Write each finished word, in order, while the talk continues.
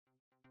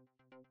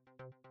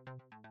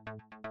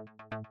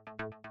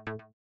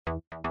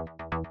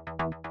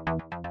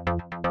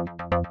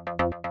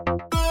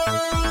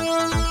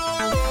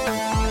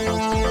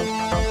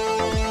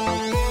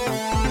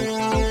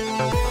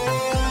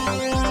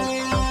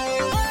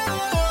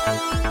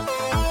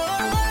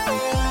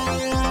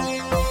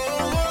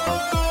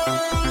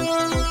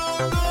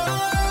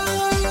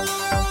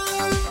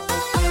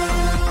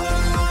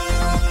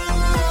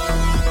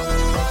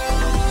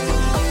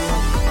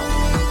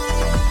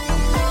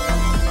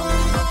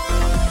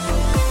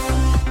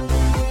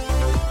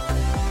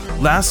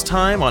Last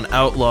time on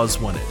Outlaws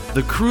Wanted,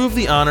 the crew of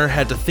the Honor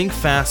had to think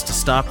fast to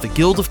stop the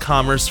Guild of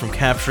Commerce from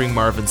capturing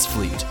Marvin's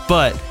fleet.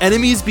 But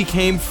enemies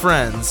became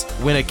friends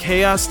when a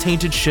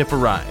chaos-tainted ship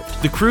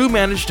arrived. The crew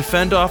managed to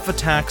fend off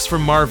attacks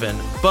from Marvin,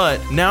 but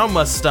now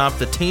must stop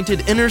the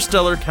tainted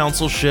Interstellar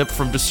Council ship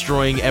from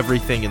destroying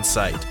everything in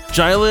sight.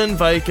 Jila and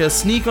Vaika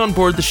sneak on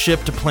board the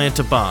ship to plant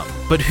a bomb,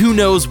 but who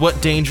knows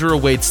what danger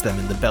awaits them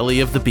in the belly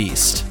of the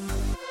beast.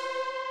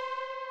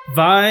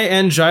 Vi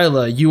and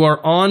Jila, you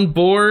are on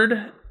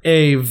board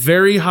a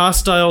very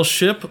hostile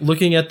ship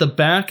looking at the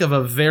back of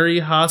a very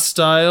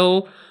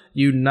hostile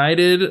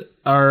United,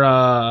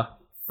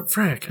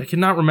 frick, I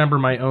cannot remember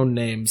my own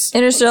names.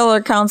 Interstellar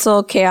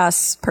Council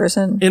Chaos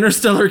person.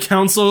 Interstellar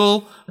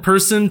Council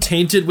person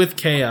tainted with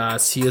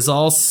chaos. He is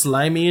all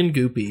slimy and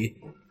goopy.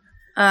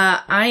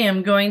 I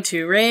am going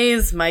to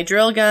raise my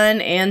drill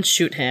gun and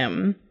shoot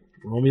him.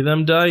 Roll me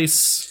them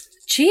dice.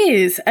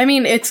 Jeez. I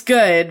mean, it's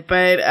good,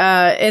 but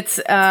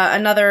it's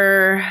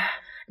another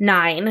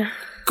 9.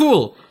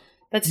 Cool.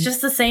 That's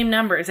just the same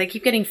numbers. I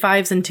keep getting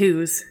 5s and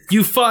 2s.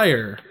 You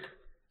fire.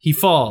 He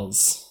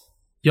falls.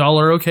 Y'all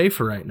are okay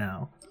for right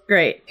now.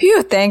 Great.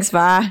 Phew, thanks,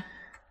 Vi.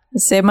 You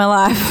saved my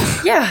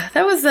life. Yeah,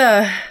 that was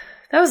a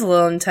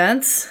little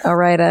intense. All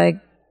right,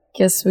 I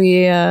guess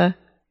we,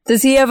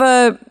 does he have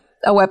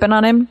a weapon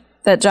on him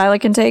that Jila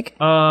can take?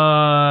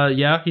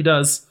 Yeah, he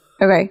does.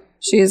 Okay.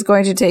 She is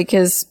going to take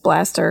his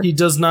blaster. He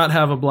does not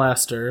have a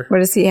blaster. What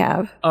does he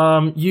have?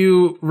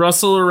 You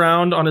rustle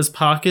around on his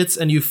pockets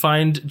and you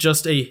find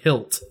just a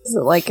hilt. Is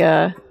it like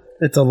a...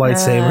 It's a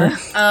lightsaber.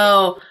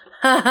 Oh.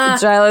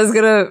 Jila's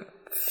gonna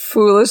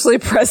foolishly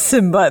press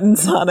some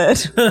buttons on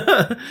it.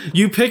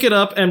 You pick it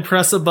up and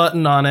press a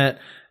button on it.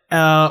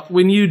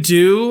 When you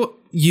do,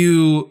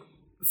 you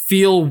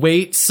feel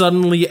weight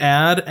suddenly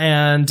add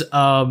and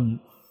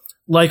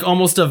like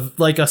almost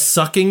a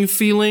sucking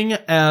feeling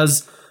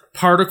as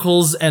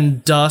particles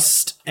and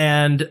dust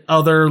and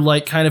other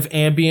like kind of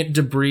ambient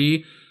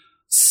debris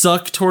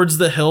suck towards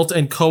the hilt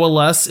and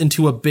coalesce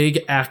into a big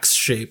axe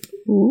shape.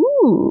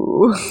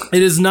 Ooh.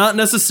 It is not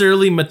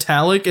necessarily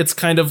metallic. It's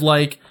kind of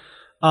like,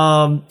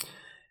 do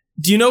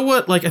you know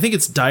what, like, I think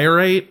it's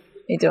diorite.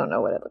 I don't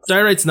know what it looks like.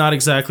 Diorite's not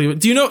exactly.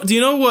 Do you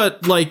know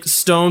what, like,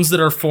 stones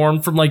that are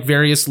formed from like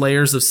various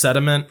layers of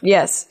sediment?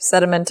 Yes,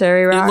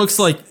 sedimentary rocks.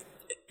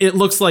 It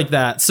looks like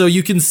that. So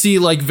you can see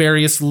like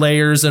various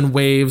layers and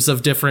waves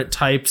of different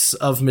types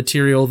of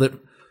material that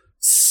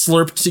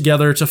slurped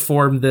together to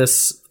form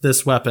this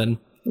weapon.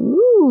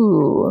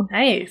 Ooh.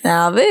 Nice.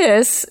 Now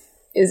this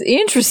is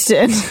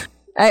interesting.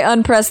 I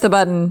unpress the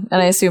button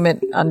and I assume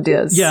it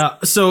undoes. Yeah,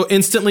 so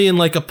instantly in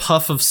like a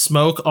puff of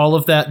smoke, all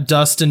of that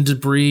dust and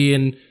debris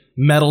and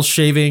metal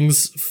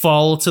shavings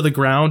fall to the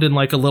ground in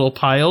like a little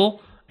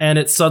pile, and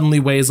it suddenly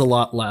weighs a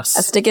lot less.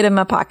 I stick it in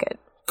my pocket.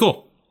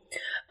 Cool.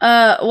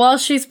 While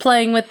she's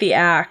playing with the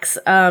axe,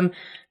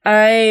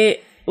 I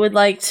would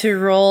like to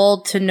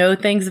roll to know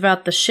things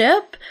about the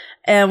ship.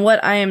 And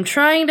what I am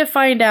trying to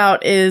find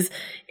out is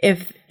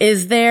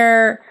is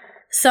there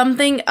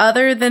something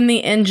other than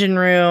the engine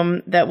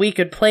room that we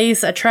could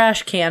place a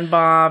trash can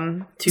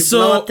bomb to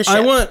blow up the ship? I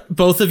want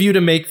both of you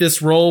to make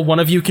this roll. One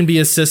of you can be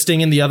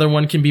assisting and the other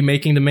one can be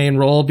making the main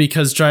roll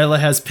because Jila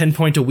has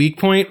pinpoint a weak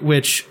point,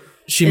 which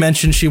she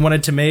mentioned she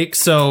wanted to make.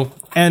 So,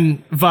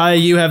 and Vi,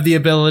 you have the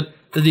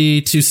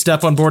ability to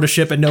step on board a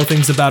ship and know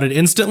things about it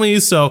instantly.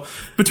 So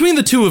between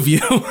the two of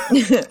you,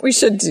 we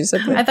should do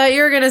something. I thought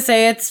you were going to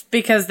say it's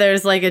because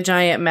there's like a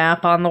giant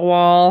map on the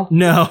wall.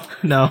 No.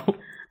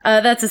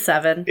 That's a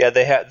 7. Yeah,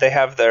 they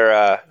have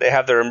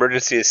their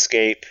emergency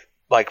escape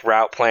like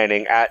route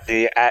planning at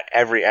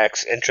every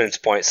X entrance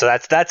point. So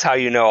that's how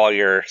you know all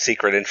your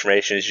secret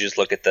information is you just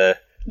look at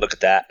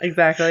that.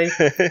 Exactly.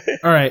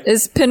 All right.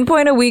 Is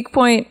pinpoint a weak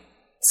point?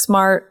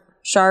 Smart,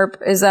 sharp?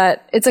 Is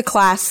that it's a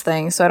class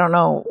thing, so I don't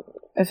know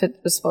if it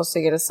was supposed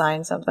to get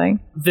assigned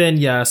something. Then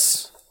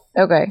yes.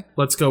 Okay.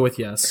 Let's go with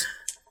yes.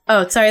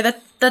 Oh, sorry.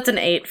 That's an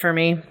 8 for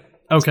me.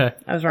 Okay.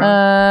 I was wrong.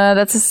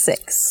 That's a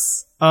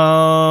 6.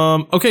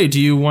 Okay, do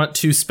you want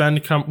to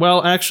spend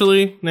well,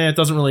 actually, it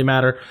doesn't really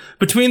matter.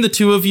 Between the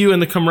two of you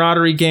and the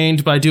camaraderie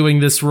gained by doing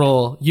this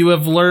roll, you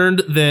have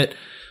learned that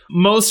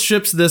most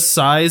ships this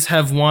size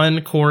have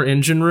one core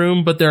engine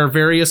room, but there are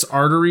various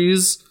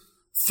arteries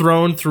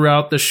thrown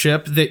throughout the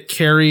ship that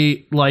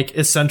carry like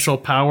essential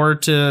power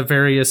to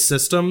various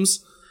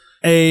systems.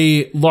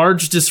 A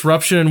large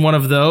disruption in one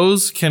of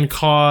those can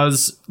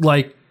cause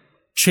like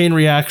chain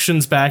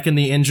reactions back in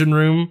the engine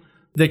room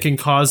that can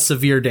cause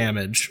severe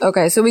damage.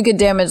 Okay, so we could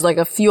damage like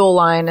a fuel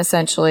line,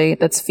 essentially,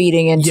 that's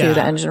feeding into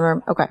the engine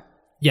room. Okay.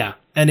 Yeah,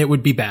 and it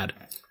would be bad.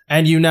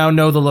 And you now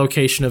know the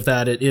location of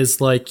that. It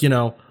is like,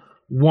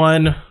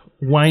 one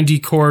windy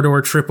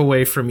corridor trip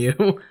away from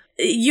you.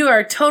 You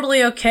are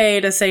totally okay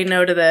to say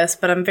no to this,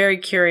 but I'm very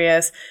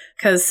curious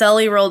because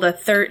Sully rolled a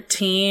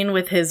 13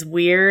 with his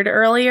weird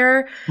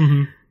earlier.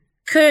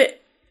 Mm-hmm.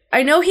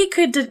 I know he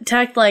could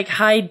detect like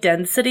high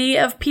density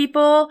of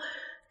people.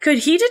 Could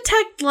he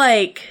detect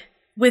like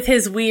with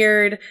his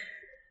weird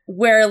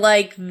where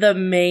like the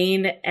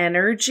main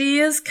energy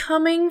is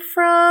coming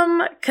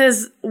from?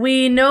 Because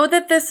we know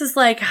that this is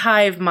like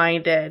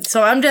hive-minded.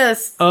 So I'm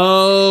just...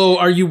 Oh,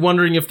 are you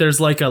wondering if there's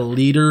like a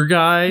leader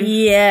guy?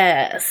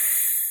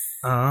 Yes.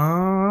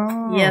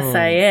 Oh. Yes,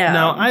 I am.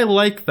 Now, I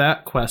like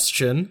that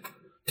question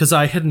because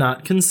I had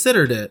not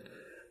considered it.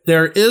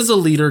 There is a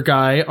leader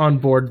guy on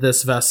board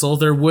this vessel.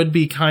 There would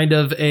be kind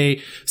of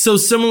so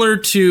similar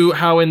to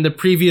how in the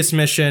previous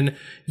mission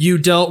you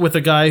dealt with a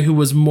guy who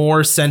was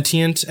more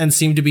sentient and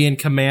seemed to be in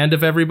command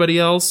of everybody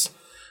else.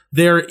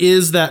 There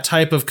is that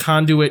type of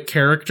conduit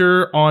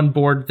character on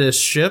board this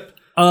ship.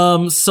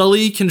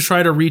 Sully can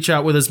try to reach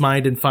out with his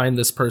mind and find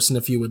this person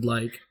if you would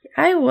like.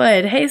 I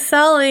would. Hey,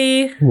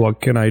 Sully.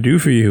 What can I do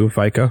for you,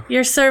 Vaika?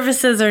 Your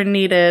services are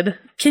needed.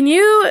 Can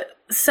you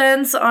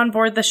sense on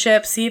board the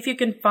ship, see if you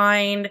can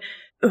find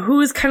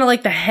who's kind of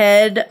like the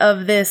head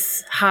of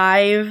this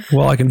hive?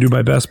 Well, I can do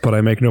my best, but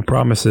I make no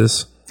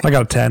promises. I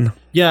got a 10.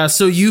 Yeah,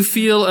 so you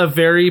feel a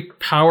very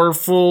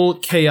powerful,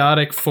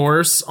 chaotic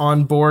force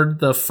on board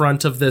the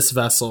front of this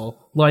vessel,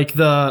 like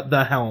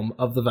the helm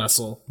of the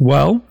vessel.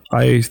 Well,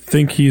 I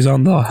think he's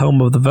on the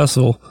helm of the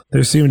vessel.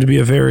 There seemed to be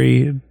a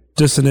very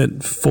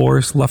dissonant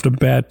force, left a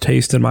bad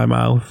taste in my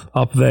mouth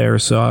up there,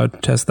 so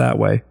I'd test that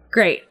way.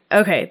 Great.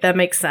 Okay, that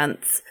makes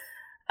sense.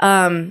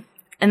 And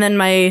then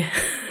my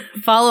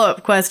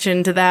follow-up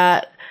question to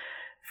that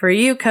for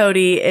you,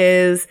 Cody,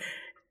 is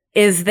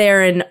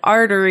there an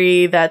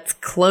artery that's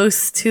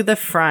close to the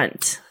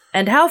front?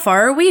 And how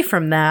far are we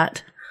from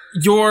that?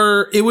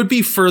 It would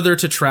be further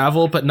to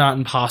travel, but not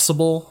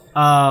impossible.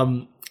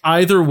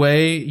 Either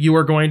way, you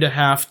are going to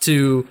have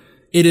to...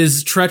 It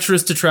is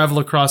treacherous to travel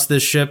across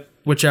this ship,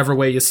 whichever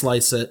way you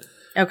slice it.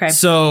 Okay.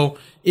 So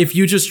if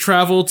you just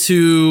travel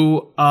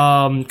to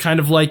kind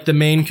of like the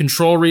main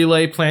control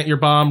relay, plant your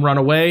bomb, run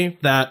away,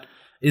 that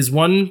is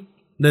one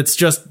that's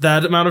just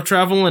that amount of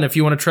travel. And if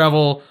you want to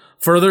travel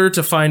further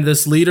to find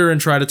this leader and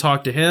try to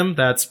talk to him,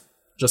 that's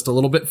just a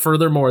little bit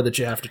further more that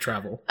you have to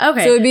travel.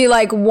 Okay. So it'd be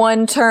like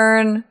one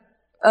turn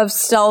of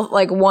stealth,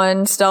 like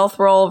one stealth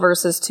roll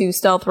versus 2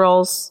 stealth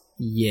rolls.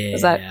 Yeah,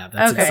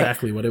 that's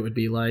exactly what it would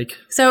be like.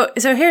 So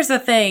here's the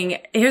thing.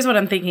 Here's what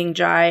I'm thinking,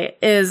 Jai,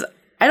 is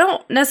I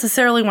don't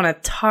necessarily want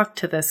to talk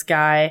to this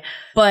guy,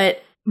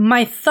 but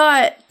my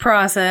thought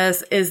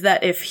process is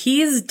that if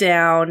he's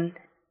down,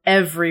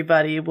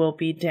 everybody will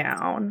be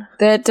down.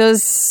 That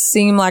does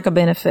seem like a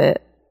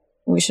benefit.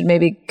 We should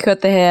maybe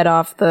cut the head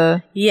off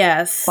the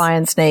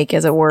flying snake,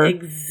 as it were.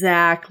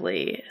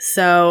 Exactly.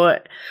 So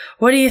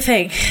what do you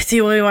think?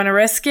 Do we want to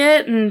risk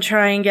it and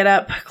try and get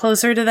up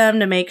closer to them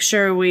to make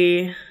sure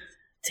we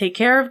take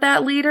care of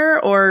that leader,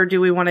 or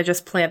do we want to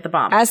just plant the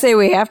bomb? I say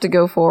we have to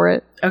go for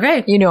it.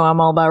 Okay. You know I'm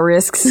all about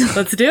risks.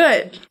 Let's do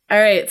it. All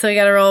right, so we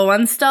got to roll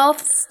 1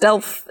 stealth.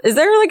 Stealth. Is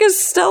there like a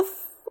stealth?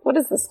 What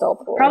is the stealth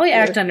roll? Probably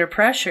here? Act under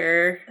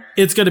pressure.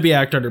 It's going to be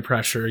act under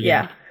pressure,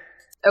 yeah.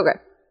 Okay.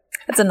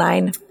 That's a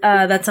 9.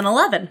 That's an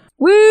 11.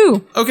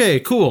 Woo! Okay,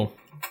 cool.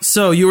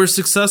 So you were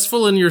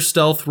successful in your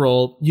stealth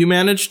roll. You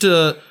managed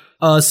to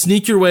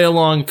sneak your way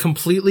along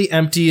completely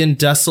empty and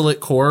desolate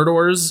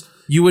corridors.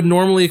 You would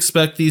normally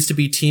expect these to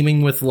be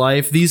teeming with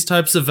life. These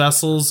types of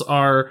vessels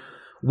are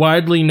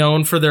widely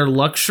known for their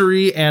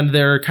luxury and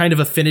their kind of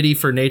affinity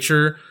for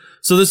nature.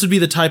 So this would be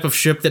the type of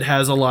ship that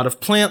has a lot of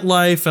plant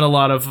life and a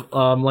lot of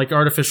like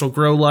artificial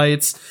grow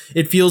lights.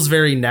 It feels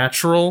very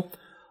natural.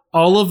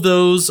 All of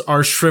those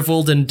are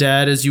shriveled and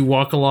dead as you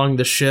walk along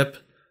the ship.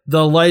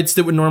 The lights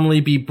that would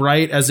normally be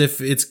bright as if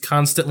it's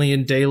constantly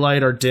in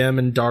daylight are dim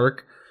and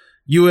dark.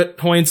 You at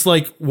points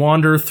like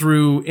wander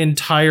through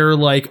entire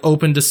like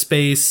open to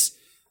space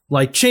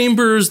like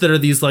chambers that are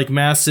these like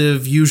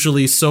massive,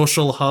 usually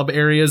social hub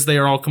areas. They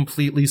are all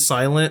completely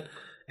silent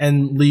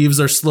and leaves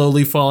are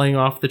slowly falling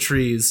off the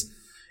trees.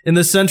 In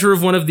the center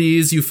of one of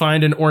these, you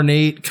find an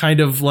ornate kind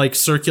of like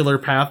circular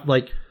path,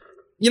 like,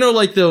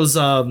 like those,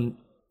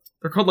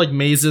 they're called like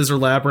mazes or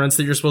labyrinths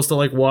that you're supposed to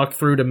like walk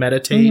through to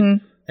meditate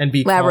and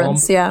be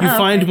labyrinths, calm. Yeah. You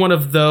find one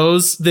of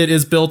those that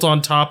is built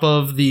on top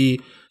of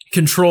the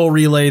control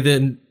relay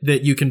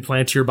that you can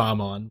plant your bomb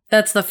on.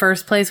 That's the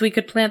first place we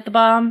could plant the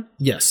bomb?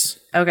 Yes.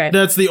 Okay.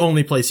 That's the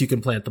only place you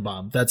can plant the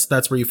bomb.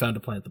 That's where you found to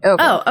plant the bomb.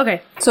 Okay. Oh,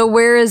 okay. So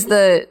where is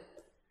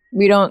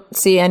we don't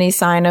see any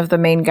sign of the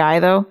main guy,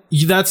 though?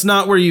 That's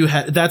not where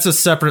that's a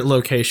separate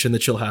location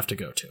that you'll have to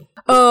go to.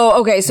 Oh,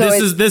 okay. So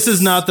this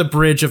is not the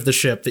bridge of the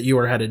ship that you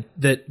are headed.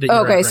 That you're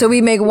at right so now. we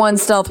make one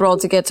stealth roll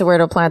to get to where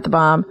to plant the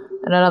bomb,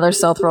 and another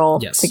stealth roll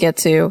to get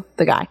to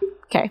the guy.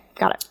 Okay,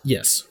 got it.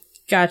 Yes.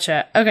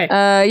 Gotcha. Okay.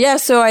 Yeah,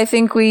 so I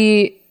think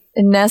we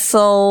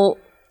nestle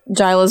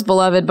Jila's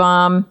beloved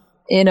bomb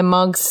in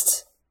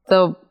amongst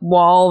the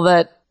wall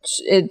that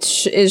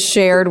is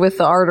shared with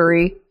the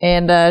artery,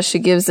 and she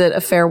gives it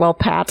a farewell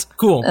pat.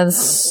 Cool. And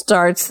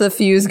starts the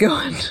fuse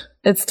going.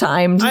 It's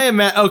timed.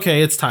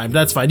 Okay, it's timed.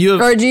 That's fine. You have,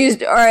 or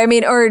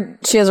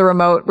she has a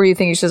remote. Were you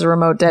thinking she has a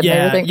remote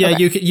detonator thing? Yeah,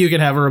 Okay. you can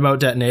have a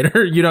remote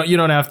detonator. You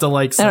don't have to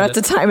like. I don't have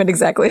to time it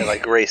exactly. Yeah,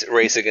 like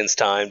race against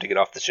time to get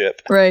off the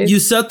ship. Right. You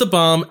set the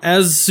bomb.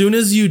 As soon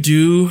as you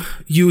do,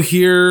 you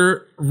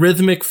hear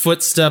rhythmic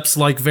footsteps,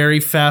 like very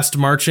fast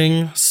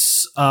marching,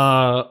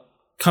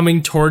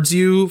 coming towards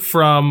you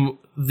from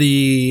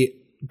the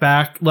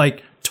back,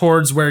 like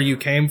towards where you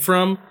came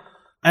from.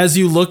 As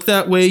you look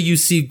that way, you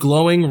see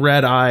glowing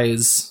red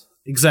eyes.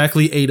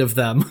 Exactly 8 of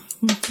them.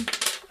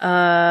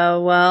 I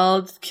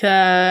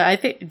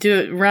think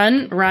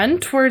run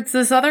towards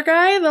this other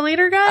guy, the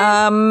leader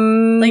guy.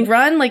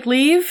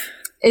 Leave.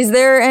 Is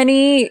there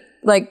any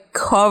like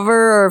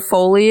cover or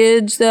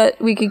foliage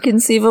that we could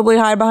conceivably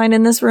hide behind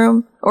in this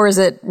room, or is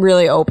it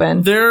really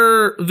open?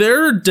 There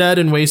are dead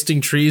and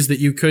wasting trees that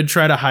you could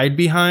try to hide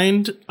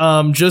behind.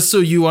 Just so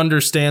you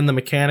understand the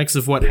mechanics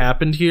of what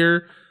happened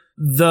here.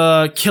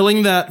 The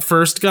killing that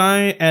first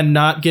guy and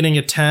not getting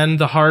a 10,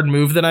 the hard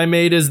move that I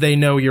made is they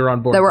know you're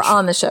on board. That we're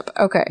on the ship.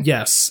 Okay.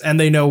 Yes, and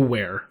they know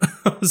where.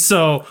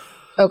 So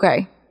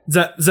okay.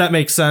 Does that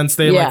make sense?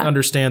 They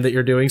understand that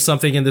you're doing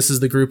something, and this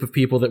is the group of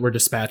people that were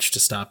dispatched to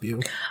stop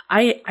you.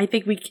 I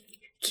think we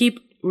keep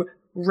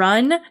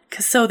run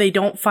so they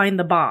don't find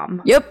the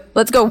bomb. Yep,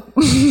 let's go.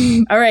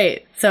 All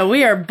right, so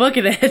we are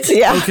booking it.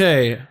 Yeah.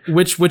 Okay,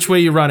 which way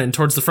you running?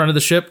 Towards the front of the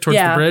ship? Towards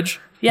the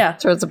bridge? Yeah.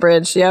 Towards the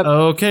bridge, yep.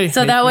 Okay.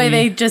 So that way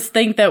they just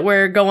think that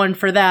we're going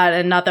for that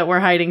and not that we're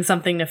hiding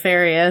something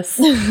nefarious.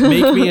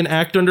 Make me an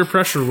act under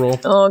pressure roll.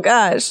 Oh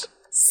gosh.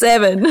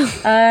 7.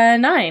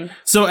 9.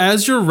 So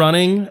as you're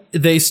running,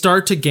 they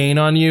start to gain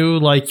on you.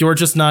 Like, you're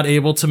just not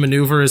able to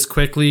maneuver as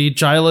quickly.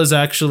 Jila's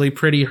actually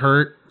pretty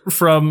hurt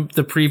from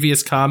the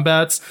previous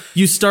combats.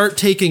 You start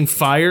taking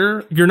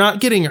fire. You're not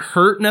getting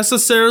hurt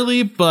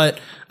necessarily, but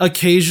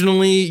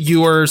occasionally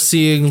you are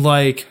seeing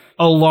like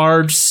a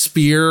large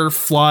spear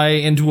fly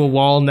into a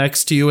wall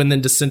next to you and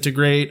then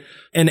disintegrate.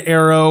 An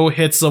arrow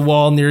hits a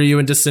wall near you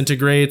and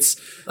disintegrates.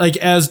 Like,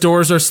 as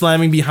doors are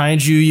slamming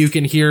behind you, you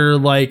can hear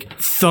like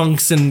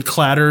thunks and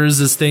clatters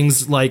as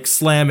things like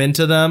slam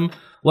into them.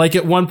 Like,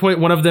 at one point,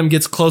 one of them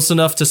gets close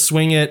enough to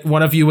swing at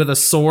one of you with a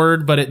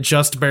sword, but it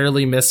just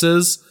barely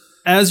misses.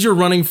 As you're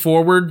running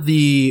forward,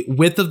 the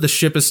width of the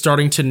ship is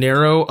starting to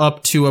narrow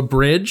up to a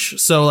bridge.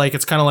 So, like,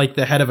 it's kind of like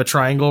the head of a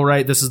triangle,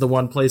 right? This is the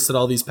one place that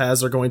all these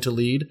paths are going to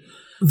lead.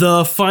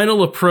 The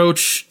final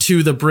approach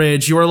to the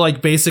bridge, you're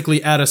like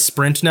basically at a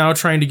sprint now,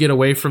 trying to get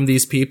away from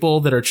these people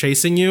that are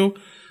chasing you.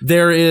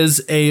 There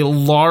is a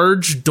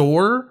large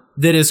door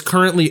that is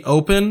currently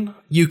open.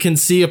 You can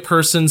see a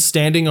person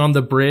standing on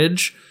the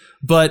bridge,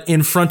 but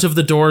in front of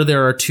the door,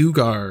 there are 2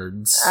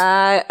 guards.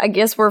 I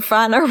guess we're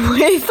finding our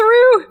way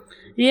through.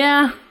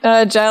 Yeah.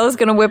 Jila's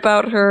gonna whip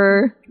out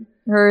her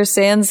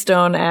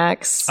sandstone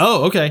axe.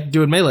 Oh, okay.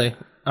 Doing melee.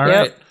 All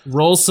right.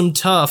 Roll some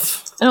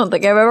tough. I don't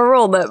think I've ever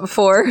rolled that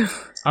before.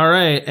 All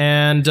right.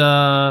 And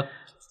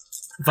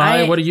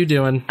Vi, what are you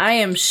doing? I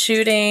am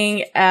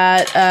shooting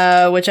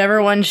at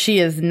whichever one she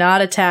is not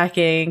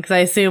attacking, because I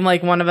assume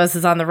like one of us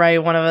is on the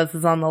right, one of us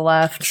is on the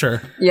left.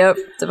 Sure. Yep.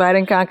 Divide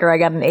and conquer. I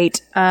got an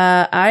 8.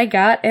 I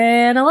got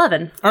an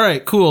 11. All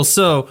right, cool.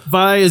 So,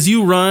 Vi, as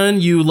you run,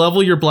 you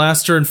level your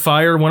blaster and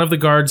fire. One of the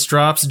guards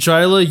drops.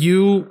 Jila,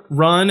 you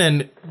run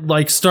and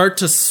like start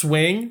to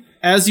swing.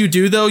 As you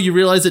do, though, you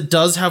realize it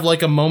does have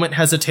like a moment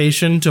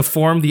hesitation to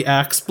form the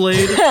axe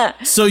blade.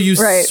 So you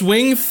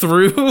swing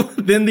through,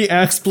 then the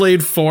axe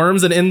blade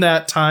forms, and in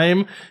that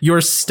time,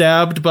 you're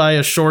stabbed by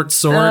a short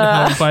sword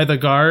held by the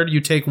guard. You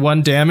take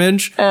 1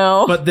 damage,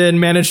 but then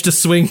manage to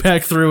swing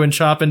back through and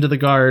chop into the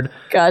guard.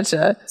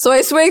 Gotcha. So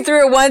I swing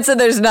through it once and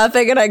there's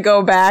nothing, and I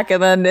go back,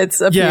 and then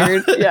it's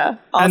appeared. Yeah.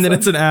 Awesome. And then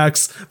it's an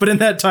axe. But in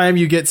that time,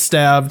 you get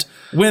stabbed.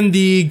 When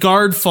the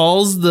guard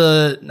falls,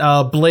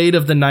 the blade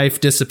of the knife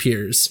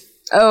disappears.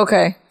 Oh,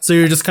 okay. So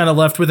you're just kind of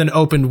left with an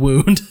open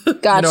wound. Gotcha.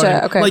 You know what I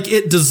mean? Okay. Like,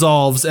 it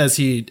dissolves as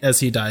he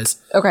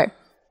dies. Okay.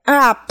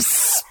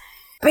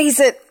 Space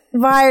it.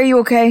 Vi, are you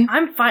okay?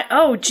 I'm fine.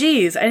 Oh,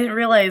 geez. I didn't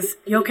realize.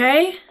 You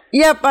okay?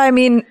 Yep. I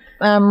mean,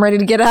 I'm ready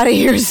to get out of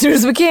here as soon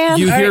as we can.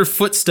 You hear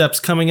footsteps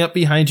coming up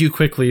behind you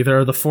quickly. There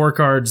are the 4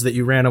 guards that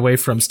you ran away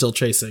from still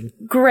chasing.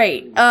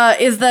 Great.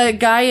 Is the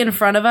guy in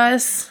front of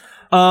us?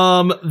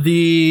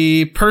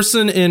 The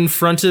person in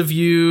front of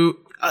you...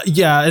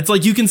 yeah, it's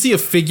like you can see a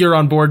figure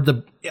on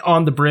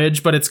the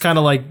bridge, but it's kind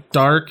of like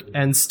dark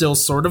and still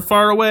sort of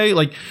far away.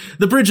 Like,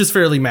 the bridge is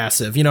fairly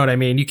massive, you know what I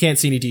mean? You can't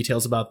see any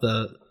details about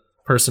the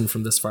person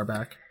from this far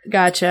back.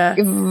 Gotcha.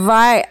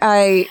 Vi,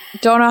 I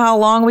don't know how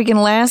long we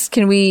can last.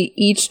 Can we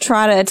each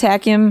try to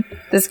attack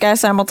this guy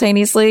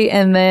simultaneously,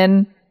 and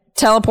then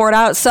teleport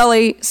out?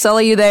 Sully,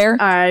 you there?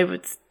 I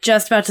was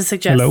just about to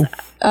suggest Hello?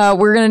 that.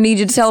 We're gonna need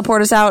you to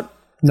teleport us out.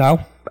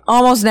 No.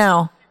 Almost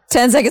now.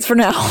 10 seconds from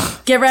now.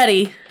 Get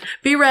ready.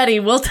 Be ready.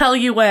 We'll tell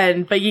you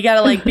when, but you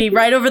gotta be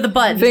right over the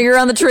button. Finger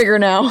on the trigger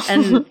now.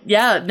 And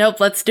yeah, nope,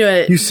 let's do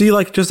it. You see,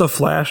 just a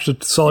flash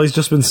that Sully's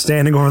just been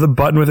standing over the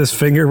button with his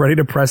finger, ready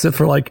to press it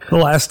for the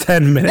last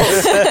 10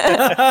 minutes.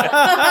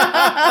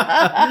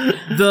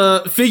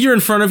 The figure in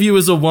front of you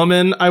is a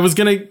woman. I was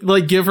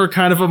gonna give her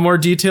kind of a more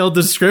detailed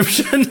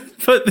description,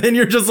 but then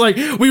you're just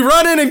we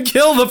run in and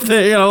kill the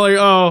thing. And I'm like,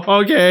 oh,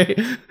 okay.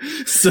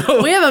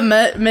 So we have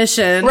a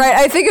mission. Right,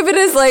 I think of it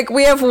as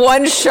we have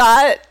one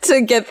shot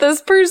to get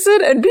this person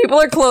and people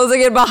are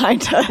closing in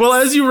behind us. well,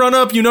 as you run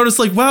up, you notice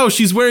wow,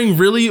 she's wearing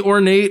really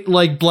ornate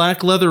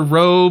black leather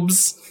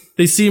robes.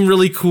 They seem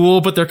really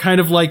cool, but they're kind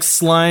of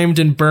slimed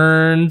and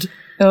burned.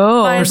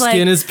 Oh. Her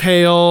skin is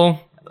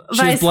pale.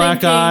 She has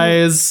black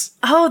eyes.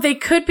 Oh, they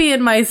could be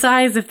in my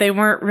size if they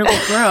weren't really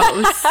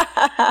gross.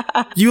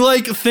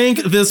 You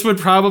think this would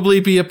probably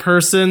be a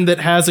person that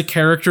has a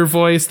character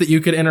voice that you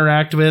could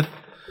interact with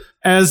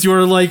as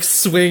you're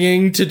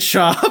swinging to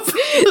chop.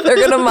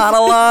 They're gonna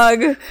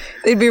monologue.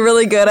 They'd be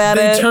really good at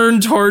it. They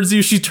turn towards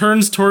you. She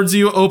turns towards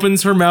you,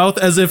 opens her mouth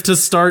as if to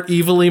start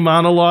evilly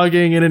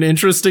monologuing in an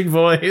interesting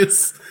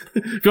voice.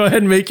 Go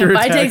ahead and make your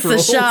attack takes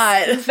rolls. the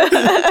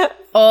shot.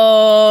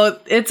 Oh,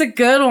 it's a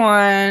good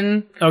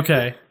one.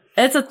 Okay.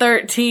 It's a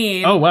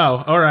 13. Oh,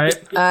 wow. All right.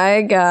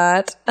 I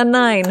got a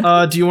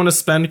 9. Do you want to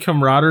spend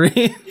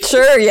camaraderie?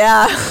 Sure,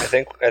 yeah. I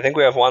think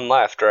we have one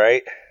left,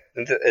 right?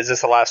 Is this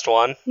the last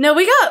one? No,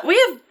 we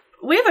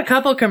have a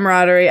couple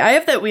camaraderie. I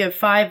have that we have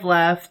 5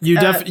 left. You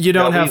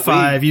don't have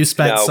 5. You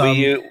spent some.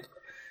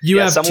 You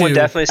have someone 2.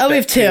 definitely spent we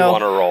have 2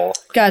 on a roll.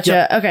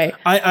 Gotcha. Yep. Okay.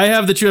 I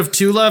have that you have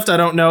 2 left. I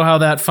don't know how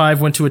that 5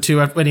 went to a 2.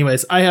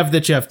 Anyways, I have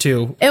that you have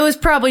 2. It was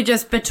probably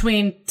just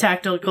between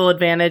tactical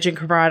advantage and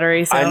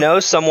camaraderie. So. I know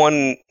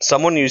someone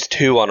used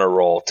 2 on a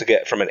roll to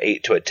get from an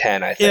 8 to a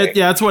 10, I think.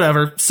 Yeah, it's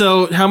whatever.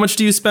 So how much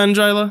do you spend,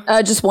 Jila?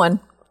 Just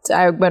 1.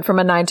 I went from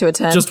a 9 to a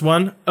 10. Just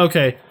 1?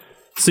 Okay.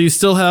 So you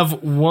still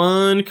have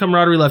 1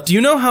 camaraderie left. Do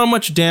you know how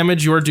much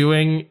damage you're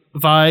doing,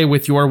 Vi,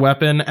 with your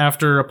weapon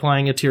after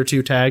applying a tier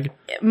 2 tag?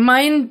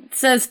 Mine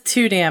says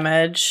 2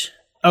 damage.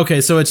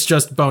 Okay, so it's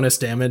just bonus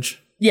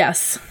damage.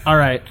 Yes. All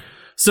right.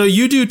 So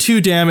you do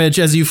 2 damage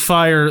as you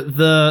fire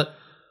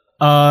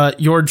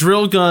your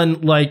drill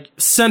gun,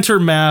 center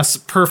mass,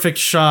 perfect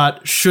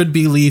shot, should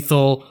be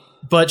lethal,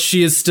 but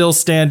she is still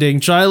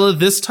standing. Jila,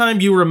 this time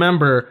you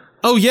remember,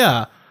 oh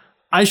yeah,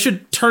 I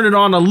should turn it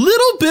on a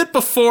little bit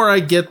before I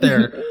get there.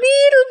 Little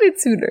bit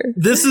sooner.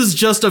 This is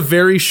just a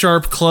very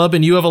sharp club,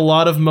 and you have a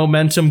lot of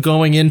momentum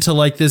going into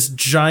this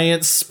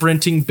giant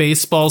sprinting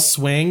baseball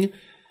swing.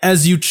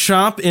 As you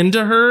chop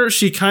into her,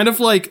 she kind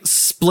of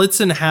splits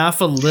in half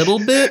a little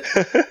bit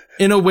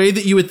in a way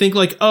that you would think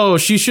oh,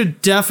 she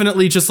should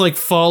definitely just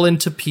fall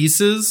into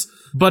pieces.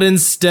 But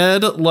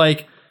instead,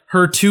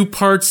 her 2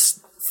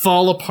 parts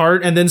fall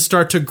apart and then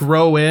start to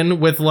grow in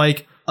with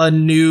a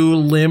new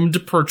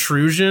limbed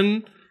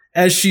protrusion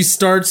as she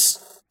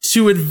starts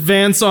to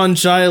advance on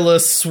Jila,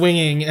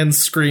 swinging and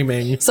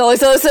screaming. Sully.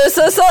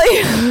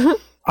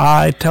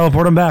 I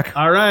teleport him back.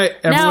 All right,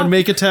 everyone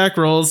make attack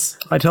rolls.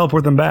 I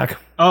teleport them back.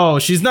 Oh,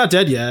 she's not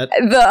dead yet.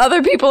 The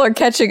other people are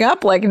catching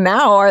up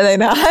now, are they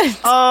not?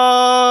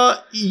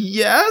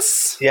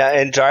 Yes? Yeah,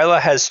 and Jila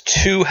has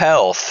 2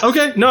 health.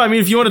 Okay, no, I mean,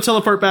 if you want to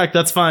teleport back,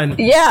 that's fine.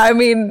 Yeah, I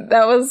mean,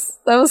 that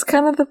was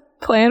kind of the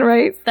plan,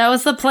 right? That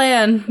was the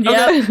plan.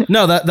 Yeah. Okay.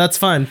 No, that's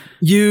fine.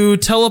 You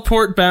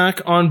teleport back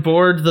on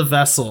board the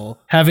vessel,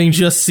 having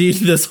just seen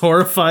this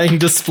horrifying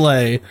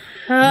display.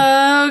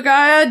 Oh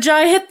god,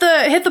 Jai, hit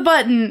the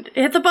button.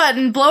 Hit the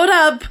button. Blow it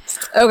up.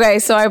 Okay,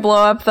 so I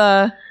blow up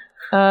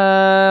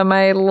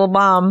my little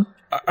bomb.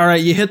 All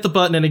right, you hit the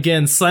button, and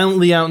again,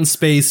 silently out in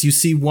space, you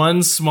see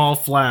one small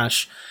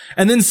flash.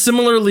 And then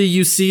similarly,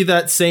 you see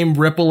that same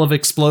ripple of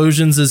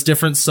explosions as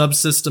different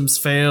subsystems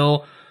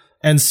fail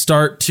and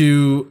start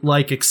to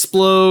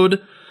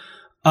explode.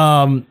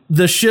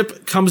 The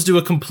ship comes to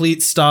a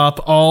complete stop.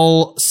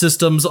 All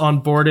systems on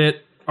board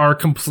it are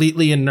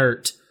completely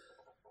inert.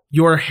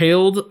 You're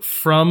hailed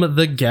from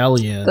the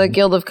galleon. The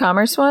Guild of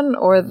Commerce one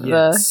or the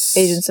Yes.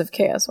 Agents of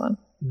Chaos one?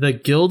 The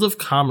Guild of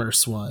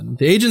Commerce one.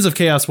 The Agents of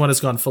Chaos one has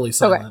gone fully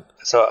silent. Okay.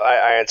 So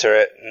I answer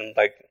it and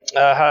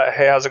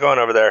hey, how's it going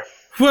over there?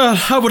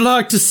 Well, I would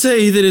like to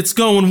say that it's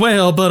going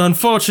well, but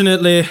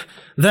unfortunately,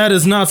 that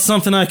is not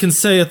something I can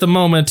say at the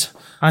moment.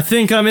 I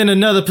think I'm in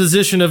another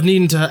position of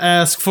needing to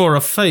ask for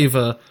a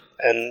favor.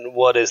 And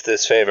what is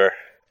this favor?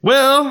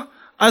 Well,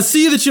 I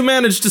see that you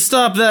managed to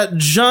stop that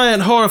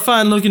giant,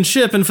 horrifying-looking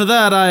ship, and for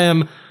that I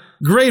am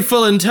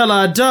grateful until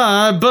I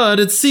die, but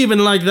it's seeming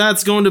like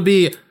that's going to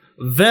be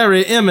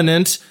very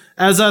imminent,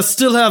 as I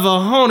still have a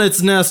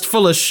hornet's nest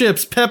full of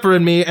ships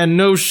peppering me and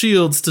no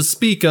shields to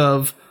speak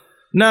of.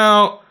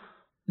 Now,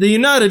 the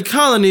United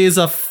Colonists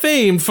are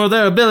famed for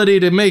their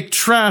ability to make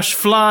trash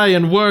fly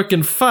and work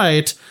and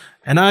fight,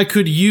 and I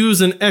could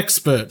use an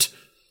expert.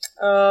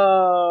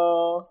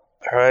 Oh.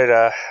 All right,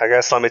 I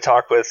guess let me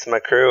talk with my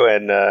crew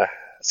and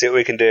see what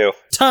we can do.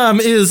 Time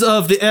is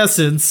of the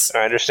essence.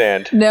 I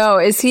understand. No,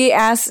 is he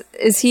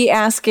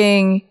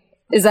asking,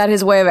 is that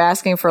his way of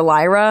asking for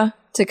Lyra?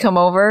 to come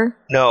over?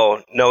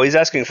 No, he's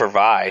asking for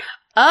Vi.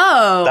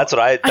 Oh. That's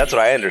what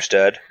I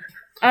understood.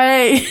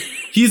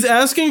 He's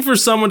asking for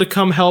someone to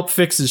come help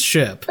fix his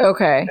ship.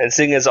 Okay. And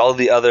seeing as all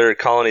the other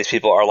colonies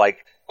people are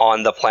like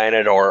on the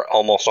planet or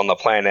almost on the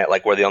planet,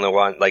 like we're the only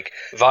one, like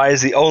Vi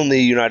is the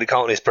only United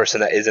Colonists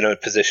person that is in a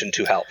position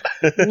to help.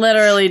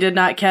 Literally did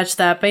not catch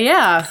that, but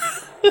yeah.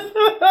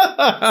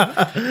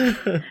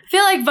 I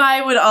feel like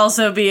Vi would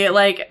also be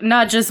like,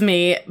 not just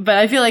me, but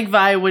I feel like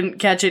Vi wouldn't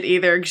catch it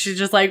either. 'Cause she's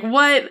just like,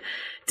 what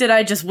did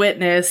I just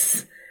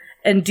witness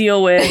and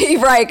deal with?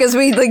 Right, because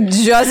we like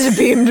just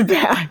beamed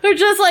back. We're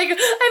just like,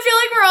 I feel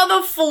like we're on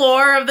the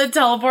floor of the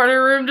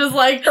teleporter room, just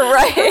like,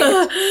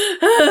 Right.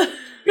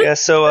 Yeah,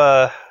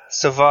 so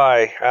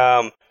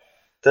Vi,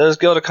 those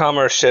Guild of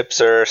Commerce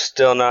ships are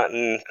still not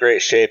in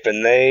great shape,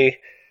 and they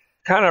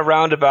kind of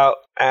roundabout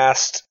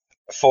asked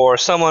for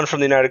someone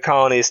from the United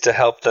Colonies to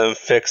help them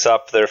fix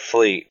up their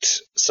fleet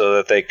so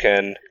that they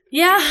can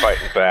fight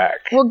back.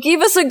 Well,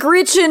 give us a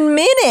Gretchen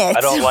minute.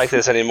 I don't like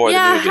this any more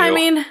than you do. I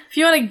mean, if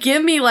you want to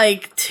give me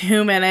like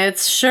 2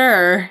 minutes,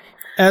 sure.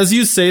 As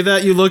you say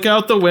that, you look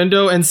out the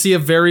window and see a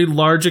very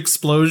large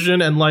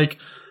explosion and like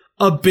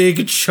a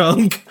big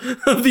chunk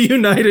of the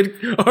United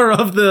or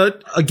of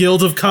the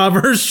Guild of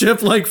Commerce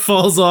ship like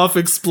falls off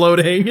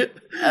exploding.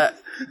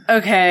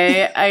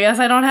 Okay, I guess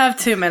I don't have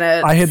 2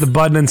 minutes. I hit the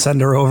button and send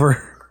her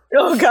over.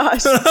 Oh,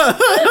 gosh.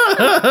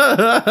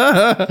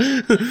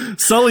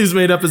 Sully's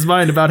made up his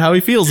mind about how he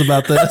feels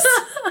about this.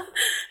 I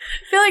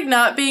feel like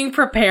not being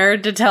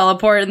prepared to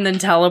teleport and then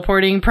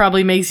teleporting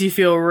probably makes you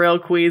feel real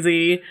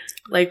queasy.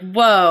 Like,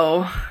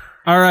 whoa.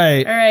 All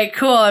right,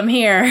 cool, I'm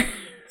here.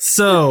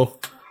 So,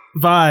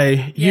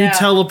 Vi, you Yeah.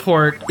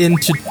 teleport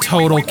into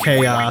total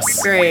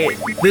chaos. Great.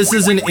 This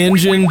is an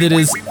engine that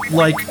is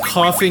like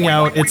coughing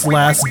out its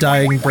last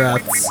dying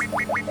breaths.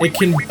 It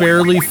can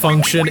barely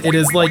function. It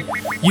is like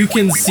you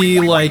can see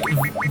like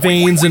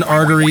veins and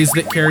arteries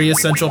that carry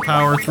essential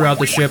power throughout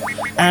the ship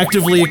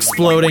actively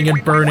exploding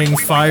and burning,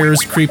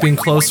 fires creeping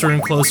closer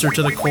and closer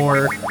to the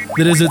core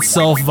that is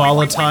itself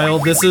volatile.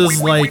 This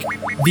is like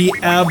the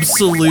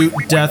absolute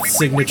death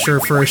signature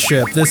for a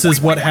ship. This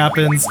is what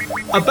happens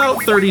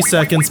about 30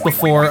 seconds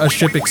before a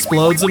ship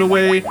explodes in a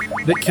way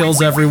that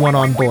kills everyone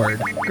on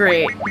board.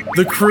 Great.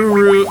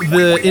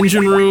 The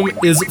engine room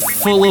is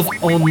full of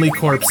only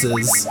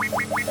corpses.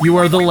 You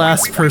are the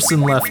last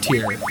person left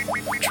here.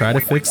 Try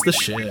to fix the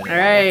ship. All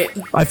right.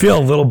 I feel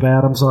a little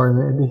bad. I'm sorry,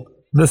 Mandy.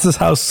 This is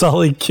how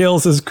Sully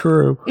kills his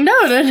crew. No.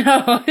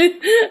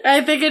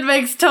 I think it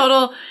makes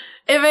total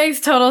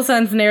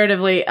sense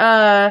narratively.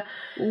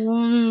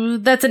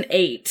 That's an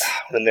 8.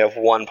 Then they have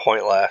 1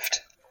 point left.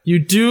 You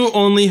do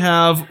only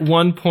have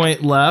 1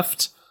 point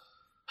left.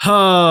 I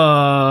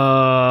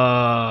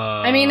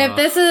mean,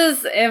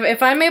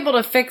 if I'm able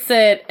to fix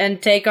it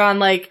and take on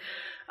like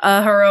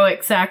a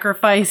heroic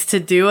sacrifice to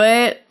do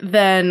it,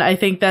 then I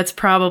think that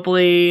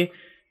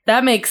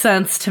makes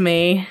sense to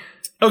me.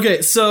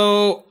 Okay,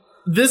 so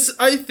this,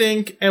 I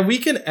think, and we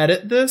can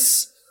edit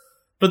this,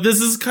 but this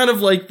is kind of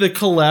like the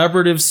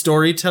collaborative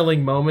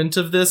storytelling moment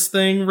of this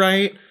thing,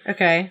 right?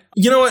 Okay.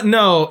 You know what?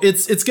 No,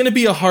 it's going to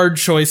be a hard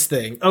choice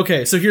thing.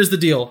 Okay, so here's the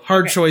deal.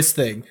 Hard choice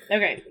thing.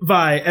 Okay.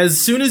 Vi, as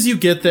soon as you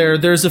get there,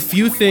 there's a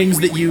few things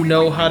that you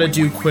know how to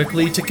do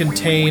quickly to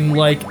contain,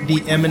 like,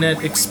 the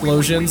imminent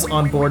explosions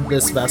on board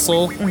this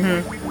vessel.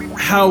 Mm-hmm.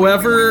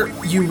 However,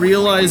 you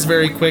realize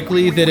very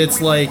quickly that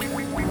it's like,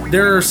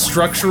 there are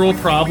structural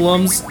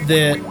problems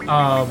that,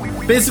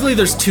 basically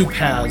there's two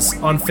paths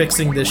on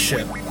fixing this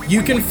ship.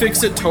 You can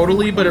fix it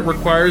totally, but it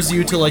requires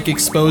you to, like,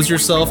 expose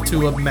yourself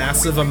to a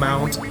massive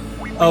amount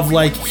of,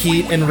 like,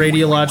 heat and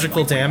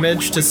radiological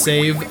damage to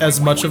save as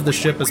much of the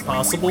ship as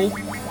possible.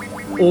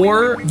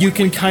 Or you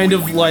can kind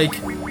of, like,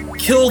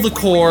 kill the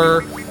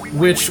core,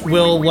 which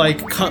will,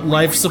 like, cut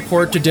life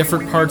support to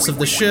different parts of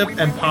the ship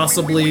and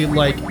possibly,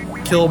 like,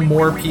 kill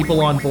more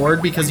people on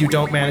board because you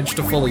don't manage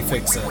to fully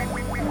fix it.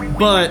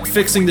 But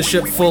fixing the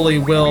ship fully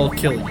will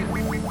kill you.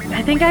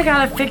 I think I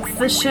gotta fix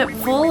the ship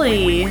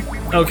fully.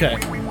 Okay.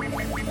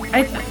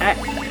 I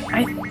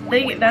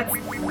think that's...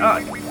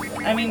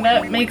 I mean,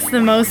 that makes the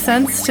most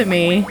sense to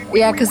me.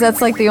 Yeah, because that's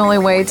like the only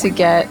way to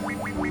get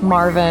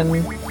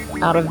Marvin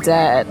out of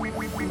debt.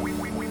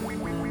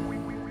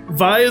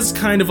 Vi is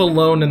kind of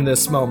alone in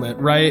this moment,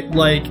 right?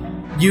 Like,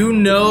 you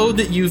know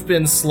that you've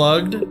been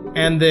slugged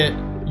and that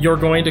you're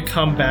going to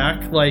come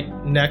back, like,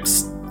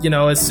 next, you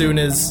know, as soon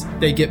as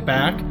they get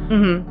back.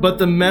 Mm-hmm. But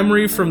the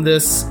memory from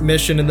this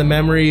mission and the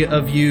memory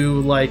of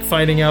you, like,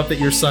 finding out that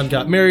your son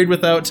got married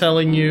without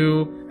telling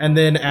you and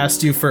then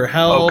asked you for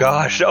help. Oh,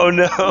 gosh. Oh,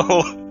 no.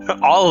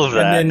 All of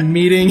that. And then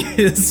meeting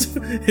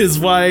his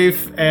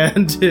wife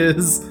and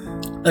his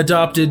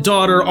adopted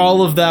daughter,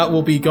 all of that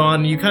will be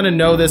gone. You kind of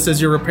know this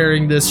as you're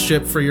repairing this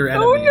ship for your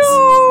enemies.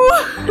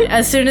 Oh no!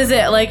 As soon as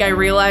I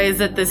realize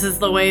that this is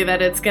the way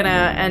that it's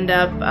gonna end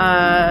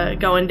up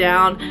going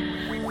down,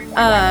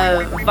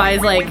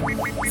 Vi's like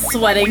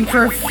sweating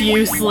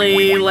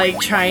profusely, like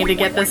trying to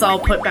get this all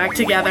put back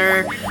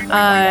together,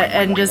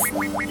 and just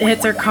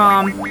hits her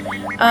calm.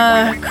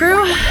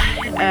 Crew,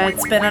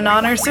 it's been an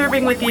honor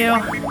serving with you,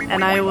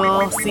 and I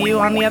will see you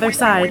on the other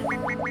side.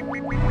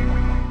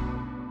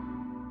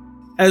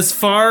 As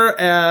far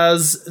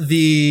as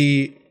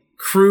the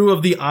crew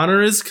of the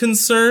Honor is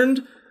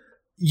concerned,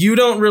 you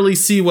don't really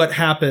see what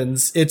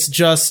happens. It's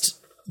just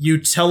you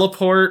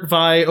teleport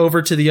Vi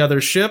over to the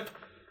other ship,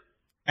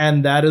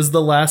 and that is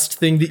the last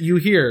thing that you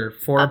hear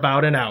for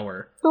about an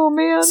hour. Oh,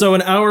 man. So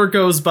an hour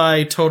goes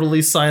by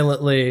totally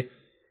silently,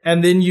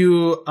 and then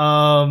you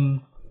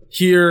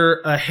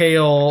hear a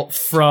hail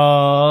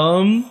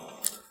from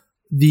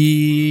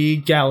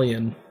the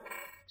galleon.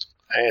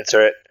 I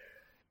answer it.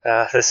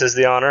 This is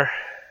the Honor.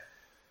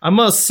 I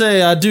must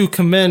say, I do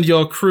commend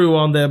your crew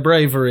on their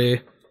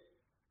bravery.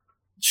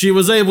 She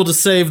was able to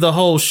save the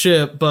whole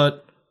ship,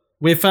 but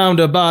we found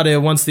her body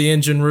once the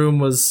engine room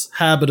was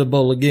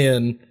habitable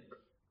again.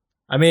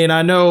 I mean,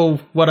 I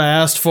know what I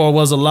asked for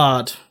was a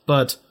lot,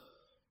 but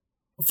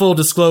full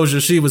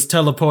disclosure, she was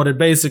teleported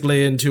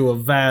basically into a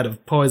vat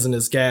of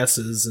poisonous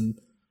gases, and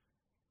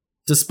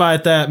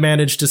despite that,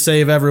 managed to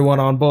save everyone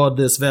on board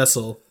this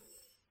vessel.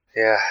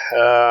 Yeah,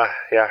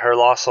 her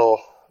loss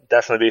will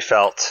definitely be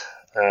felt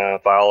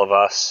by all of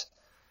us.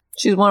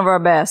 She's one of our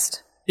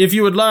best. If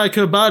you would like,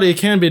 her body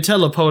can be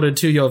teleported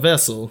to your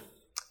vessel.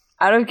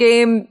 Out of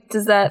game,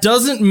 does that...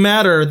 Doesn't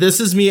matter. This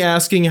is me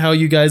asking how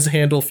you guys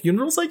handle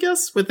funerals, I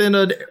guess, within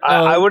a...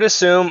 I would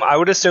assume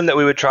that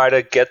we would try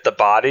to get the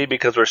body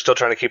because we're still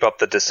trying to keep up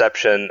the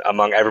deception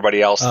among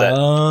everybody else that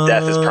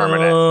death is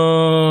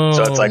permanent.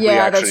 So it's like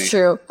that's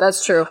true.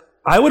 That's true.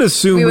 I would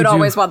assume we would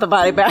always want the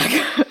body back.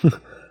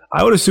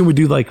 I would assume we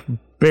do like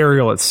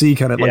burial at sea,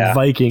 kind of like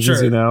Vikings,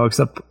 sure.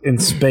 Except in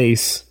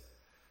space.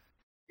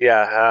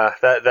 Yeah,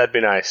 that'd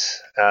be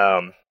nice.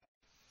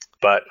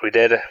 But we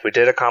did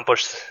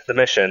accomplish the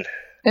mission.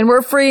 And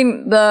we're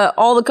freeing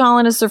all the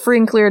colonists are free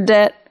and clear of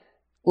debt.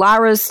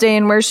 Lyra's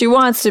staying where she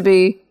wants to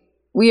be.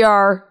 We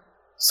are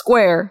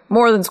square,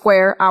 more than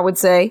square, I would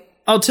say.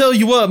 I'll tell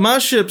you what, my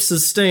ship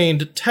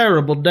sustained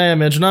terrible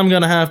damage, and I'm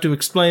gonna have to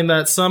explain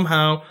that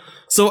somehow.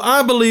 So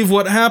I believe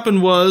what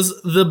happened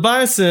was the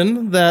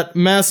Bison, that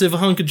massive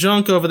hunk of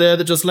junk over there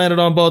that just landed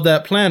on board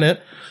that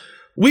planet,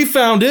 we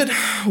found it,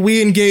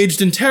 we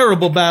engaged in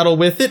terrible battle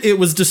with it, it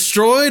was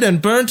destroyed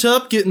and burnt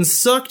up, getting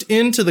sucked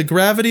into the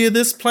gravity of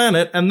this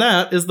planet, and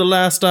that is the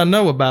last I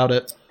know about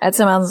it. That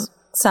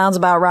sounds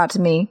about right to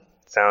me.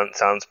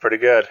 Sounds pretty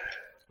good.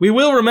 We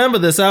will remember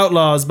this,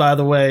 Outlaws, by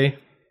the way.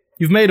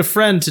 You've made a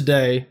friend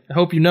today. I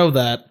hope you know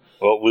that.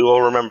 Well, we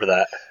will remember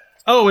that.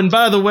 Oh, and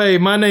by the way,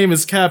 my name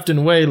is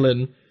Captain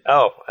Whalen.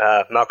 Oh,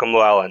 Malcolm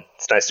Llewellyn.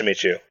 It's nice to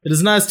meet you. It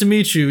is nice to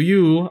meet you.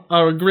 You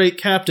are a great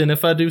captain,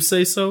 if I do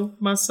say so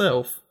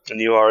myself.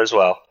 And you are as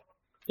well.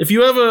 If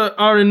you ever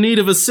are in need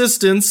of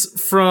assistance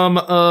from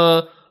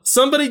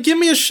somebody, give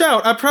me a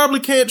shout. I probably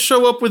can't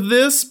show up with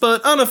this,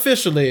 but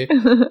unofficially,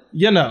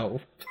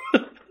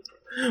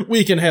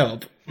 we can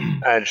help.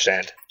 I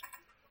understand.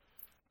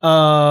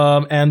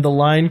 And the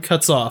line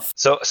cuts off.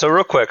 So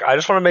real quick, I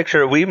just want to make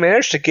sure we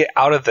managed to get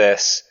out of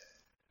this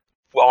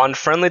on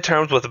friendly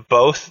terms with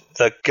both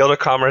the Guild of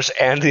Commerce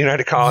and the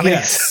United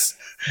Colonists.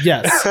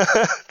 Yes.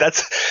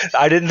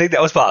 I didn't think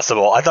that was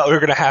possible. I thought we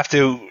were going to have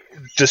to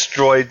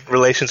destroy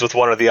relations with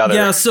one or the other.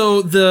 Yeah,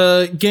 so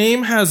the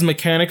game has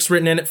mechanics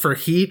written in it for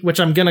heat, which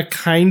I'm going to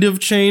kind of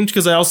change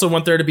because I also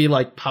want there to be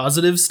like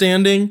positive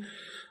standing.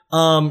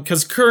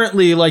 Because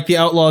currently, like, the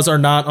Outlaws are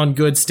not on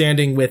good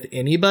standing with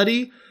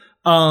anybody.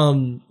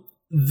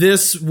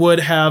 This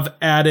would have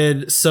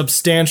added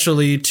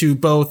substantially to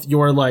both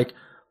your, like,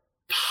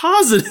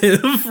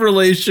 positive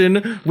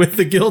relation with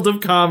the Guild of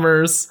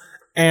Commerce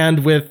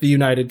and with the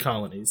United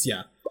Colonies.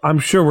 Yeah. I'm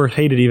sure we're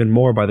hated even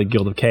more by the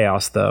Guild of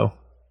Chaos, though.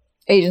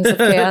 Agents of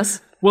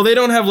Chaos. Well, they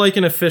don't have, like,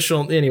 an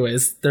official...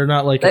 Anyways, they're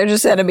not, like... They're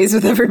just enemies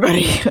with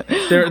everybody.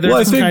 they're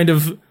just kind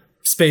of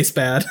space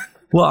bad.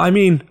 Well, I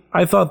mean,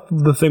 I thought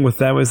the thing with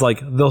them is,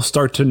 like, they'll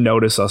start to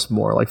notice us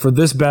more. Like, for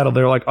this battle,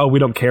 they're like, oh, we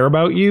don't care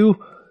about you.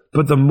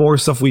 But the more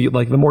stuff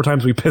the more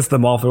times we piss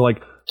them off, they're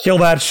like, kill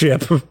that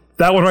ship.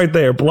 That one right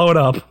there, blow it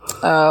up.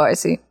 Oh, I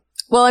see.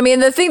 Well, I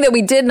mean, the thing that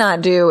we did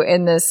not do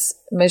in this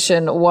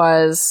mission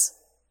was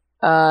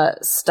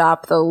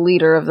stop the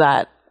leader of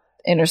that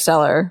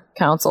interstellar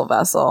council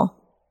vessel,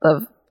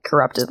 the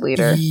corrupted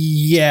leader.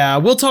 Yeah,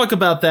 we'll talk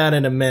about that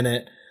in a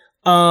minute.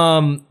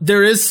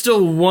 There is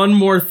still one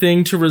more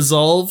thing to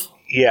resolve.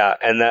 Yeah,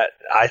 and that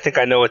I think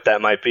I know what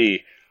that might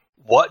be.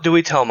 What do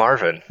we tell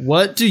Marvin?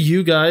 What do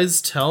you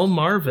guys tell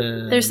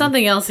Marvin? There's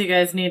something else you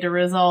guys need to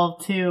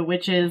resolve too,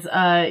 which is,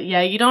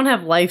 you don't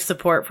have life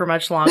support for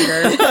much longer.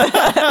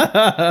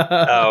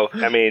 Oh,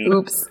 I mean,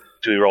 oops.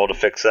 Do we roll to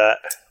fix that?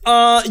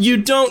 You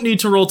don't need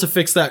to roll to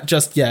fix that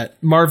just yet.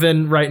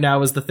 Marvin right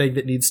now is the thing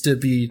that needs to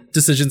be,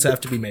 decisions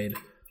have to be made.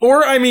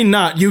 Or, I mean,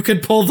 not. You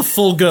could pull the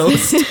full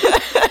ghost.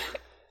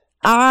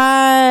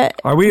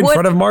 Are we in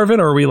front of Marvin,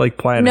 or are we, like,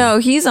 planning? No,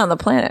 he's on the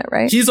planet,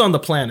 right? He's on the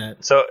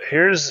planet. So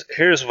here's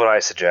what I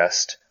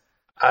suggest.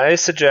 I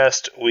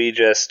suggest we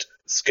just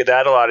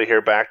skedaddle out of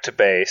here back to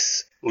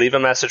base, leave a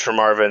message for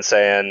Marvin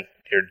saying,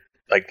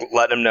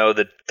 let him know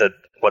that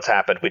what's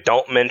happened. We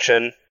don't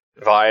mention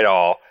Vi at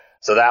all,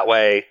 so that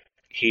way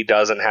he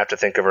doesn't have to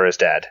think of her as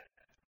dead,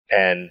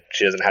 and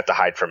she doesn't have to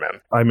hide from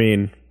him. I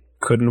mean,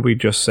 couldn't we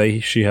just say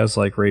she has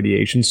like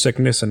radiation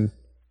sickness and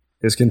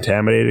is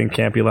contaminated and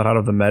can't be let out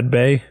of the med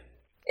bay?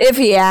 If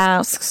he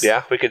asks.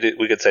 Yeah, we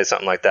could say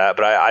something like that,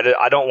 but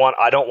I don't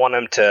want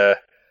him to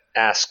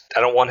ask. I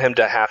don't want him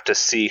to have to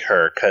see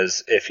her,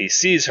 because if he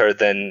sees her,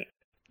 then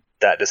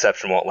that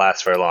deception won't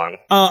last very long.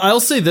 I'll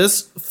say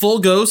this: full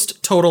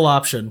ghost, total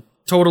option,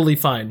 totally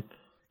fine.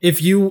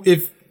 If you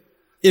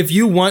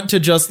want to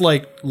just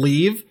like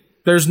leave,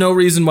 there's no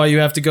reason why you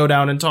have to go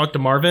down and talk to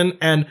Marvin.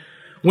 And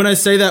when I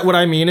say that, what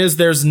I mean is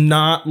there's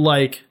not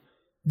going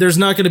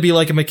to be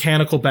like a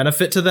mechanical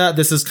benefit to that.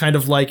 This is kind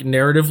of like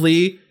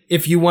narratively.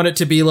 If you want it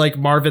to be like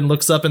Marvin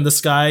looks up in the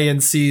sky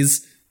and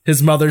sees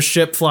his mother's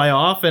ship fly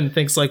off and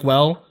thinks like,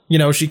 well,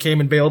 she came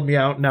and bailed me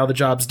out. Now the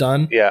job's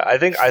done. Yeah, I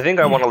think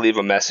I want to leave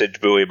a message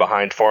buoy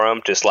behind for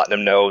him, just letting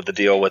him know the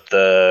deal with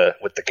the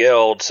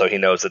guild, so he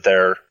knows that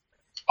they're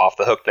off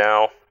the hook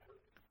now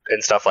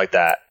and stuff like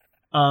that.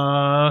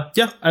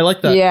 Yeah, I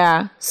like that.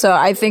 Yeah, so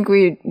I think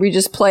we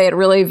just play it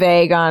really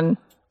vague on,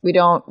 we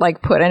don't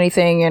like put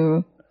anything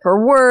in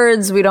her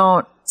words. We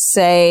don't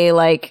say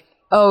like,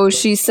 oh,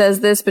 she says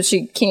this, but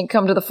she can't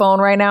come to the phone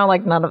right now.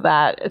 Like none of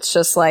that. It's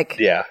just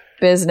like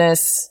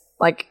business,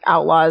 like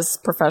Outlaws,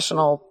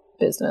 professional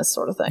business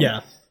sort of thing.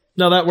 Yeah.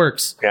 No, that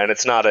works. Yeah, and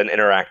it's not an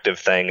interactive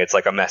thing. It's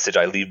like a message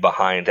I leave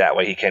behind. That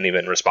way he can't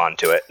even respond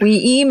to it.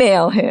 We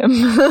email him.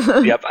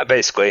 Yep,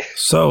 basically.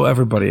 So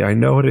everybody, I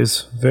know it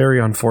is very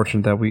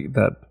unfortunate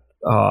that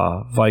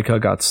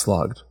Vaika got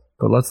slugged,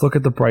 but let's look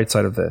at the bright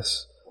side of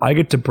this. I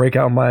get to break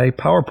out my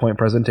PowerPoint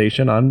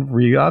presentation on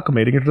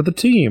reacclimating her to the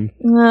team.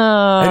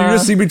 And you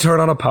just see me turn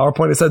on a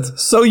PowerPoint. It says,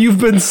 "So you've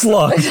been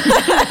slugged."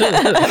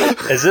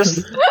 Is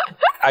this...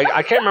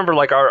 I can't remember,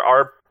 like,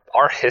 our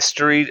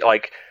history.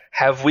 Like,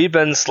 have we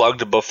been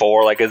slugged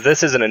before? Like,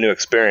 this isn't a new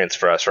experience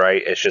for us,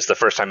 right? It's just the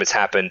first time it's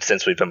happened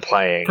since we've been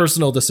playing.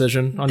 Personal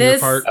decision on your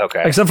part.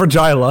 Okay. Except for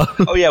Jila.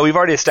 Oh, yeah, we've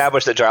already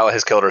established that Jila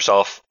has killed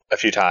herself a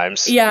few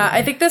times. Yeah,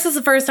 I think this is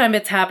the first time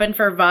it's happened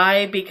for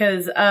Vi,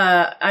 because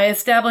I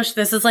established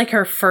this is like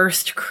her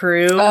first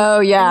crew. Oh,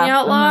 yeah. In the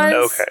Outlaws.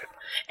 Okay.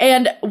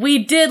 And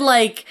we did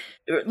like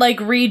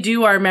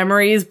redo our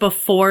memories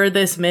before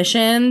this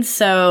mission.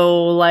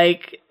 So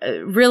like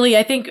really,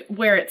 I think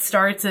where it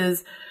starts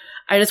is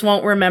I just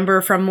won't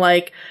remember from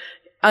like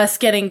us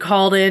getting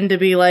called in to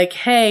be like,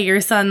 hey,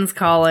 your son's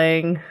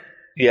calling.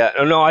 Yeah,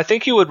 no, I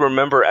think you would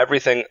remember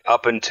everything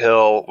up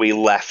until we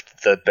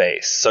left the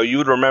base. So you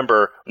would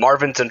remember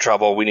Marvin's in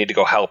trouble, we need to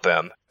go help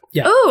him.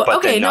 Yeah. Oh, But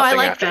okay, then no, I nothing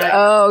like after that.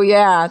 Oh,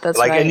 yeah, that's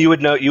Like, right. and you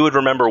would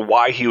remember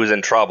why he was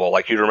in trouble.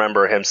 Like, you'd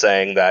remember him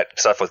saying that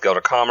stuff with Guild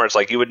of Commerce.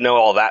 Like, you would know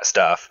all that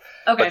stuff.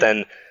 Okay. But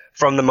then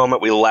from the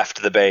moment we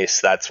left the base,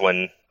 that's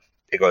when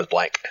it goes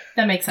blank.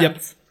 That makes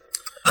sense.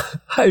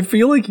 I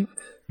feel like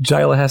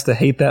Jila has to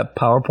hate that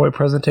PowerPoint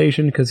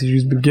presentation because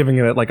she's been giving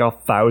it like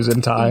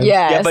 1,000 times.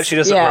 Yes. Yeah, but she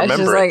doesn't remember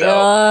she's it, like,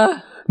 though.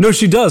 No,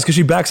 she does, because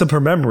she backs up her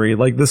memory.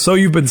 Like, the "so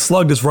you've been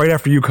slugged" is right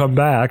after you come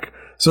back.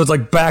 So it's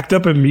like backed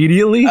up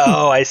immediately.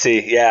 Oh, I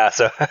see. Yeah,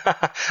 so...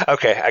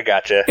 okay, I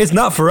gotcha. It's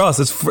not for us.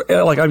 It's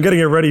like I'm getting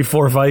it ready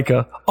for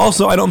Vaika.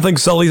 Also, I don't think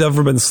Sully's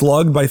ever been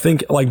slugged, but I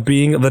think like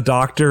being the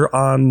doctor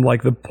on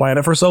like the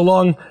planet for so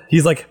long,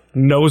 he's like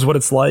knows what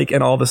it's like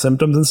and all the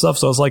symptoms and stuff.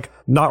 So it's like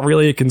not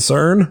really a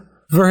concern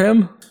for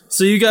him.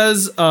 So you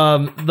guys,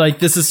 like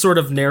this is sort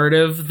of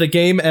narrative. The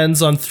game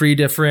ends on 3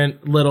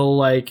 different little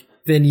like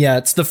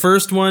vignettes. The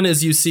first one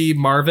is you see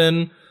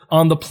Marvin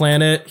on the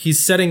planet.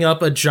 He's setting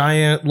up a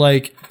giant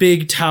like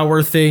big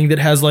tower thing that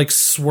has like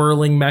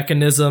swirling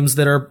mechanisms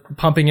that are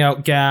pumping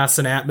out gas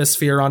and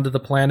atmosphere onto the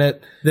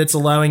planet that's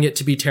allowing it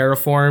to be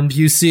terraformed.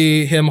 You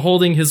see him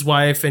holding his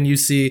wife, and you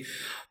see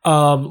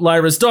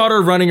Lyra's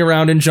daughter running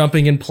around and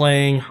jumping and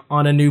playing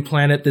on a new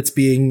planet that's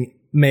being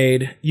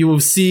made. You will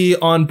see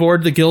on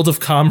board the Guild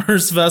of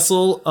Commerce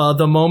vessel,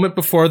 the moment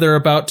before they're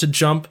about to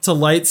jump to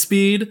light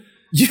speed,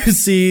 you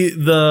see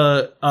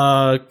the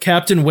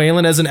Captain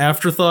Whalen, as an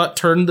afterthought,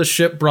 turn the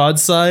ship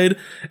broadside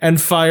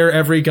and fire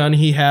every gun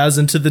he has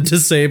into the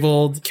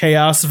disabled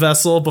Chaos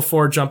vessel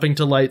before jumping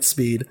to light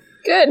speed.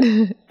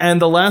 Good.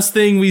 And the last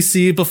thing we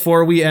see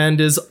before we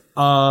end is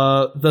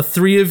the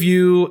 3 of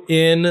you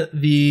in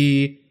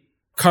the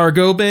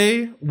cargo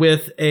bay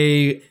with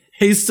a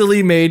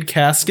hastily made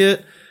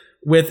casket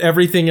with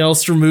everything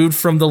else removed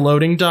from the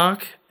loading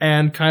dock.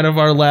 And kind of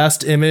our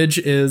last image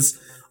is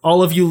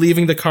all of you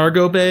leaving the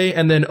cargo bay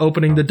and then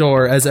opening the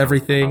door as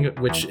everything,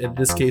 which in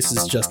this case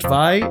is just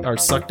Vi, are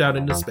sucked out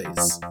into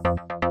space.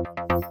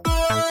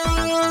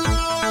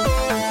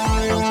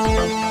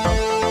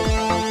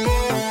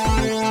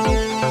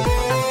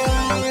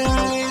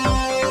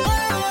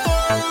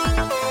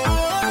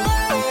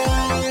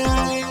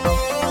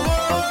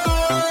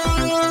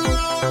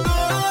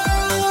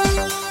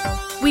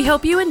 We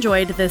hope you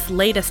enjoyed this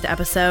latest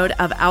episode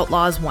of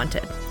Outlaws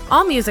Wanted.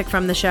 All music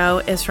from the show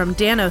is from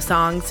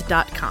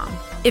danosongs.com.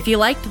 If you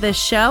liked this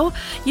show,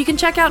 you can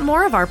check out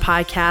more of our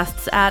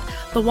podcasts at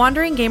the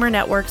Wandering Gamer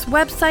Network's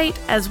website,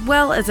 as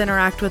well as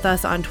interact with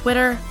us on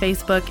Twitter,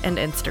 Facebook, and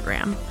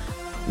Instagram.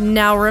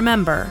 Now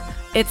remember,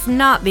 it's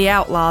not the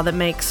outlaw that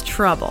makes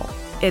trouble.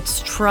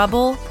 It's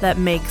trouble that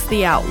makes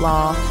the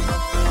outlaw.